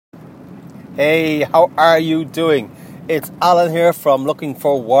Hey, how are you doing? It's Alan here from Looking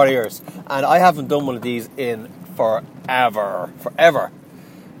for Warriors, and I haven't done one of these in forever.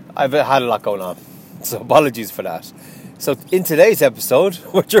 I've had a lot going on, so apologies for that. So in today's episode,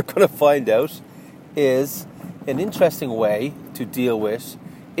 what you're going to find out is an interesting way to deal with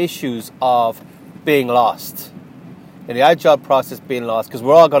issues of being lost. In the agile process, being lost, because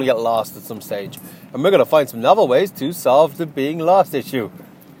we're all going to get lost at some stage, and we're going to find some novel ways to solve the being lost issue.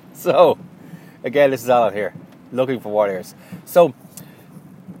 So, again, this is Alan here, Looking for Warriors. So,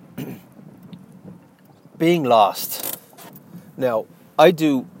 being lost. Now, I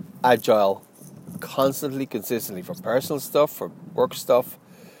do agile constantly, consistently, for personal stuff, for work stuff.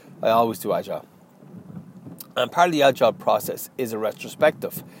 I always do agile. And part of the agile process is a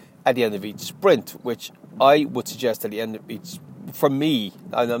retrospective at the end of each sprint, which I would suggest at the end of each, for me,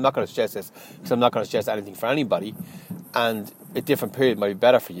 and I'm not going to suggest this because I'm not going to suggest anything for anybody, and a different period might be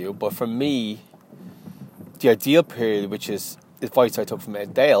better for you, but for me, the ideal period, which is advice I took from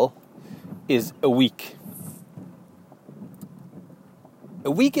Ed Dale, is a week.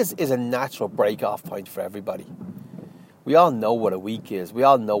 A week is a natural break-off point for everybody. We all know what a week is. We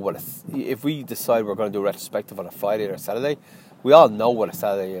all know if we decide we're going to do a retrospective on a Friday or a Saturday, we all know what a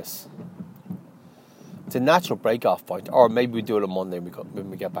Saturday is. It's a natural break-off point, or maybe we do it on Monday when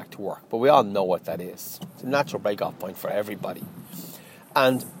we get back to work, but we all know what that is. It's a natural break-off point for everybody.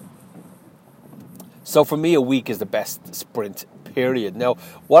 And so for me, a week is the best sprint period. Now,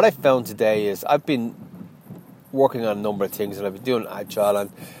 what I found today is I've been working on a number of things, and I've been doing agile, and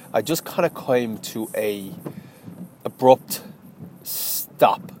I just kind of came to a abrupt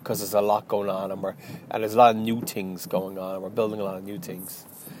stop because there's a lot going on, and there's a lot of new things going on, and we're building a lot of new things.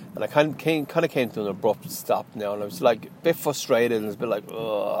 And I kind of came to an abrupt stop now, and I was like a bit frustrated, and it's a bit like,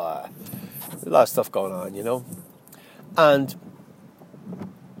 ugh, there's a lot of stuff going on, you know. And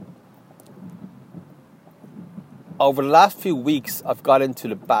over the last few weeks, I've got into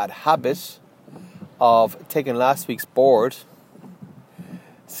the bad habit of taking last week's board,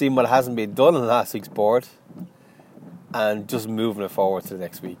 seeing what hasn't been done in last week's board, and just moving it forward to the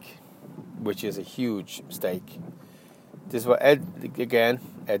next week, which is a huge mistake. This is what Ed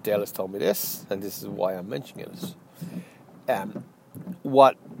Dale has told me this, and this is why I'm mentioning it.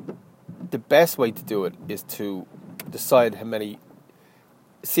 What the best way to do it is to decide how many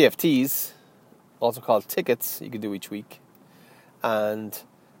CFTs, also called tickets, you can do each week, and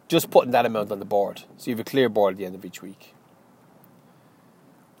just putting that amount on the board. So you have a clear board at the end of each week.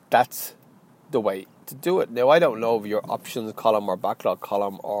 That's the way to do it. Now, I don't know if your options column or backlog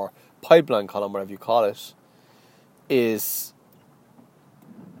column or pipeline column, whatever you call it, is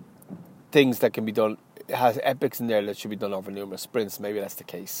things that can be done. It has epics in there that should be done over numerous sprints. Maybe that's the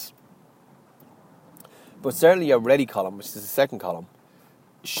case. But certainly a ready column, which is the second column,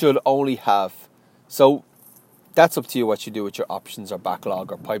 should only have... So that's up to you what you do with your options or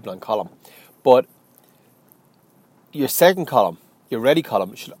backlog or pipeline column. But your second column, your ready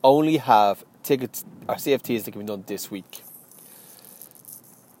column, should only have tickets or CFTs that can be done this week.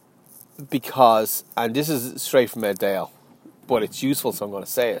 Because, and this is straight from Ed Dale, but it's useful, so I'm going to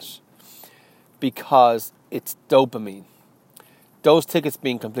say it. Because it's dopamine. Those tickets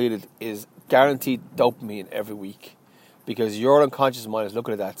being completed is guaranteed dopamine every week. Because your unconscious mind is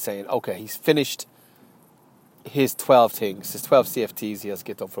looking at that saying, okay, he's finished his 12 things, his 12 CFTs he has to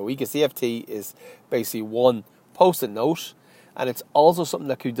get done for a week. A CFT is basically one post-it note, and it's also something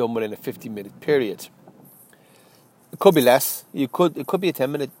that can be done within a 50-minute period. It could be less. It could be a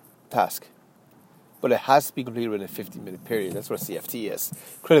 10-minute task, but it has to be completed within a 50-minute period. That's what a CFT is.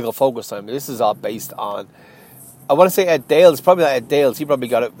 Critical focus time. This is all based on, I want to say Ed Dale. It's probably not Ed Dale's. He probably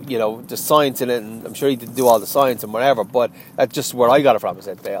got it, the science in it, and I'm sure he didn't do all the science and whatever, but that's just where I got it from, is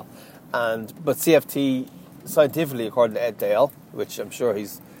Ed Dale. But CFT, scientifically, according to Ed Dale, which I'm sure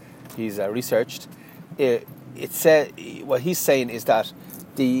he's researched, it said, what he's saying is that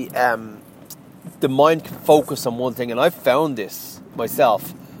the mind can focus on one thing, and I've found this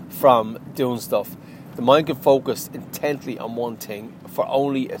myself from doing stuff. The mind can focus intently on one thing for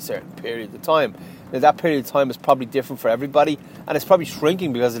only a certain period of time. Now, that period of time is probably different for everybody, and it's probably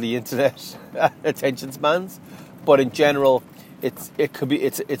shrinking because of the internet attention spans. But in general, it's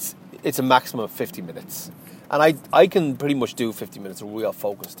a maximum of 50 minutes, and I can pretty much do 50 minutes of real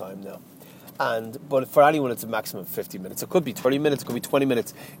focus time now. But for anyone, it's a maximum of 50 minutes. It could be 30 minutes, it could be 20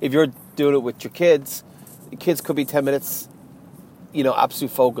 minutes. If you're doing it with your kids, the kids could be 10 minutes,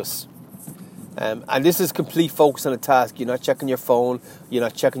 absolute focus. And this is complete focus on a task. You're not checking your phone, you're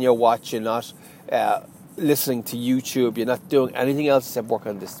not checking your watch, you're not listening to YouTube, you're not doing anything else except work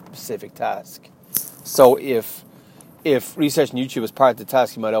on this specific task. So if if researching YouTube is part of the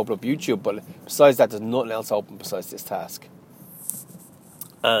task, you might open up YouTube, but besides that, there's nothing else open besides this task.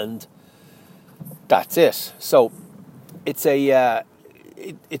 And that's it. So it's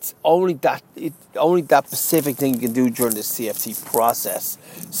it's only that specific thing you can do during this CFT process.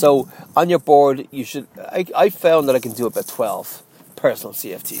 So on your board, you should. I found that I can do about 12 personal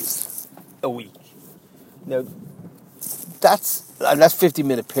CFTs a week. Now that's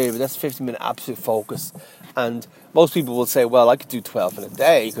 50-minute period. That's 50-minute absolute focus. And most people will say, well, I could do 12 in a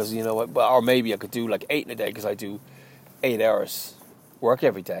day because, you know, or maybe I could do like 8 in a day because I do 8 hours work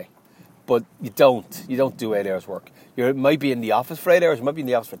every day. But you don't do 8 hours work. You might be in the office for 8 hours, you might be in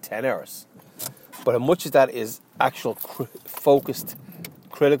the office for 10 hours. But how much of that is actual focused,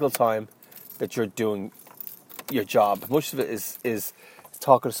 critical time that you're doing your job? How much of it is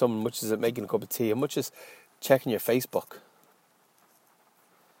talking to someone? How much is it making a cup of tea? How much is checking your Facebook?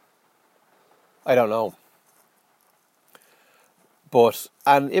 I don't know.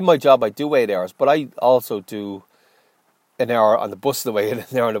 And in my job I do 8 hours, but I also do an hour on the bus on the way in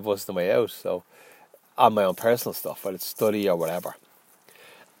and an hour on the bus on the way out. So on my own personal stuff, whether it's study or whatever.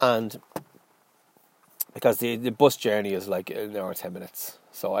 And because the bus journey is like an hour and 10 minutes.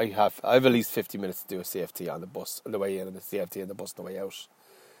 So I have at least 50 minutes to do a CFT on the bus on the way in and a CFT on the bus on the way out.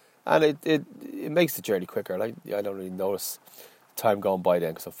 And it makes the journey quicker. Like, I don't really notice time going by then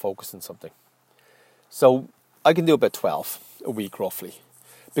because I'm focused on something. So I can do about 12 a week roughly.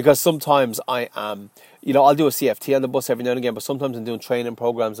 Because sometimes I am, I'll do a CFT on the bus every now and again, but sometimes I'm doing training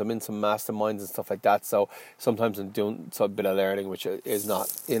programs, I'm in some masterminds and stuff like that, so sometimes I'm doing some bit of learning which is not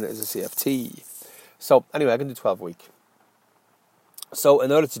in as a CFT. So anyway, I can do 12 a week. So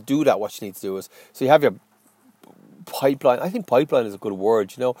in order to do that, what you need to do is, so you have your pipeline. I think pipeline is a good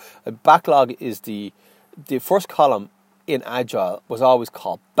word, A backlog is the first column in Agile was always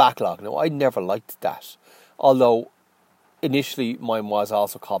called backlog. Now, I never liked that, although initially mine was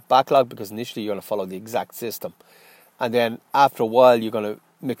also called backlog because initially you're going to follow the exact system, and then after a while you're going to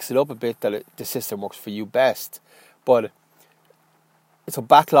mix it up a bit that the system works for you best. But so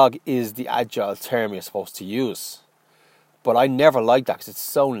backlog is the Agile term you're supposed to use, but I never liked that because it's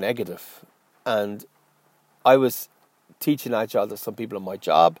so negative. And I was teaching Agile to some people in my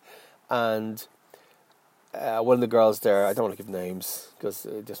job, and one of the girls there, I don't want to give names because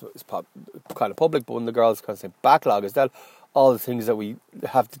it's kind of public, but one of the girls kind of saying backlog is that all the things that we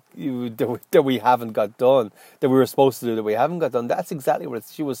have that we haven't got done, that we were supposed to do that we haven't got done. That's exactly what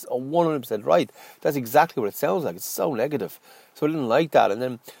she was 100% right. That's exactly what it sounds like. It's so negative. So I didn't like that. And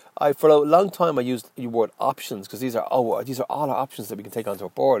then for a long time I used the word options because these are all our options that we can take onto our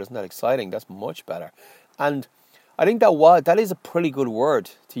board. Isn't that exciting? That's much better. And I think that is a pretty good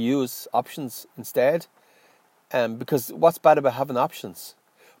word to use, options instead. Because what's bad about having options?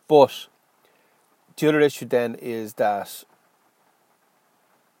 But the other issue then is that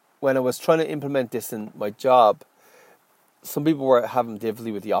when I was trying to implement this in my job, some people were having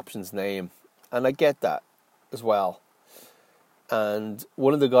difficulty with the options name, and I get that as well. And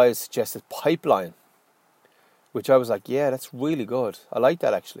one of the guys suggested pipeline, which I was like, yeah, that's really good. I like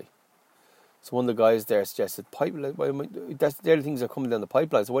that actually. So one of the guys there suggested pipeline. They're the things that are coming down the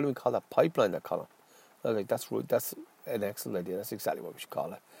pipeline. So why don't we call that pipeline, that column? I was like, that's an excellent idea. That's exactly what we should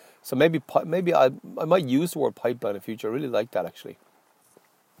call it. So maybe I might use the word pipeline in the future. I really like that actually.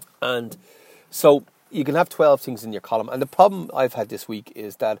 And so you can have 12 things in your column. And the problem I've had this week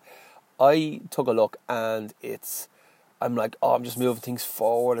is that I took a look and I'm like, I'm just moving things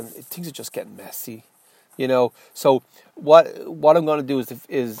forward and things are just getting messy, So what I'm going to do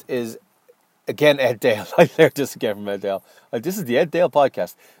is again, Ed Dale. I learned this again from Ed Dale. This is the Ed Dale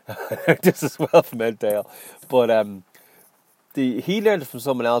podcast. I learned this as well from Ed Dale. But he learned it from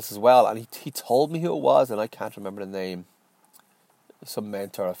someone else as well, and he told me who it was, and I can't remember the name. Some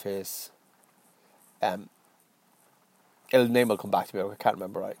mentor of his. The name will come back to me. I can't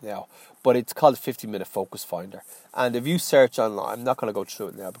remember right now. But it's called 50-Minute Focus Finder. And if you search online, I'm not going to go through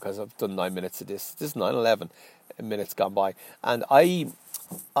it now because I've done 9 minutes of this. This is 11 minutes gone by. And I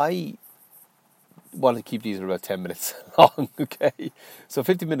want to keep these about 10 minutes long, okay? So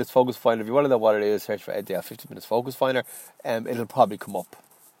 50 Minutes Focus Finder, if you want to know what it is, search for Ed Dale 50 Minutes Focus Finder. It'll probably come up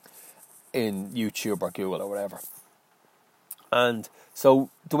in YouTube or Google or whatever. And so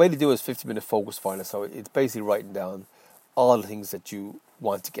the way to do it is 50-Minute Focus Finder. So it's basically writing down all the things that you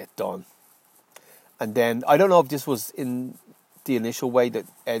want to get done. And then, I don't know if this was in the initial way that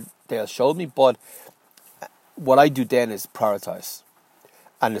Ed Dale showed me, but what I do then is prioritize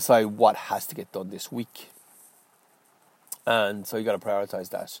and decide what has to get done this week. And so you got to prioritize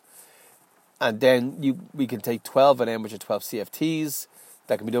that. And then we can take 12 of them, which are 12 CFTs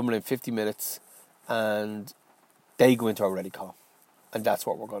that can be done within 50 minutes. And they go into our ready column. And that's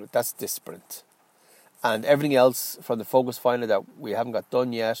what we're going to, that's this sprint. And everything else from the focus finder that we haven't got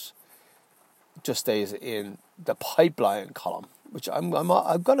done yet just stays in the pipeline column, which I'm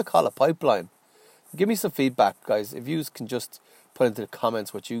going to call a pipeline. Give me some feedback, guys. If you can just put into the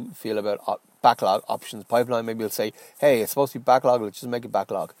comments what you feel about backlog options pipeline. Maybe you'll say, hey, it's supposed to be backlog, let's just make it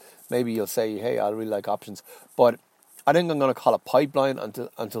backlog. Maybe you'll say, hey, I really like options. But I think I'm going to call it pipeline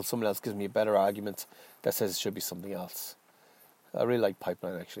until someone else gives me a better argument that says it should be something else. I really like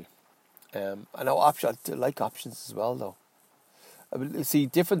pipeline, actually. I know I like options as well, though. I mean, see,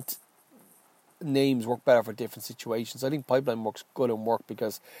 different names work better for different situations. I think pipeline works good in work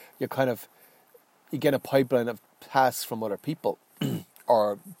because you get a pipeline of tasks from other people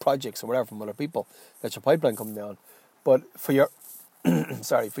or projects or whatever from other people. That's your pipeline coming down. But for your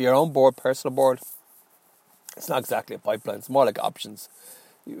for your own board, personal board, it's not exactly a pipeline. It's more like options.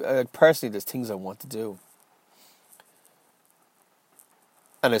 Personally, there's things I want to do.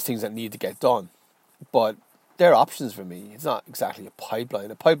 And there's things that need to get done. But they're options for me. It's not exactly a pipeline.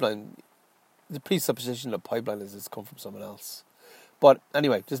 A pipeline, the presupposition of a pipeline is it's come from someone else. But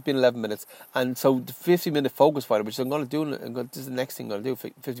anyway, just been 11 minutes. And so the 50-minute focus finder, which I'm going to do, this is the next thing I'm going to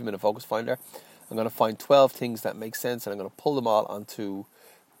do, 50-minute focus finder. I'm going to find 12 things that make sense, and I'm going to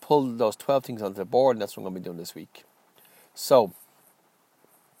pull those 12 things onto the board, and that's what I'm going to be doing this week. So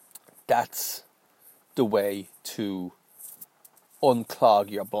that's the way to unclog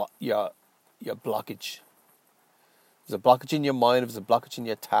your blockage. If there's a blockage in your mind, if there's a blockage in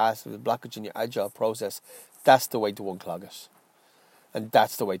your task, if there's a blockage in your agile process, that's the way to unclog it. And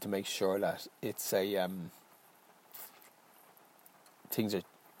that's the way to make sure that it's things are,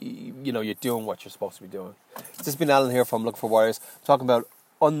 you're doing what you're supposed to be doing. This has been Alan here from Look for Warriors, talking about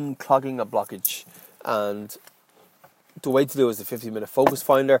unclogging a blockage. And the way to do it is the 50-minute focus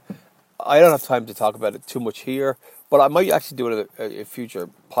finder. I don't have time to talk about it too much here, but I might actually do it in a future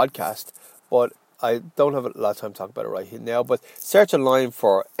podcast. But I don't have a lot of time to talk about it right here now. But search online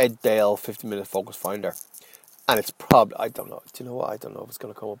for Ed Dale 50-minute focus finder. And it's probably, I don't know. Do you know what? I don't know if it's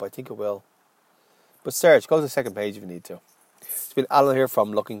going to come up. I think it will. But search. Go to the second page if you need to. It's been Alan here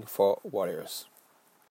from Looking for Warriors.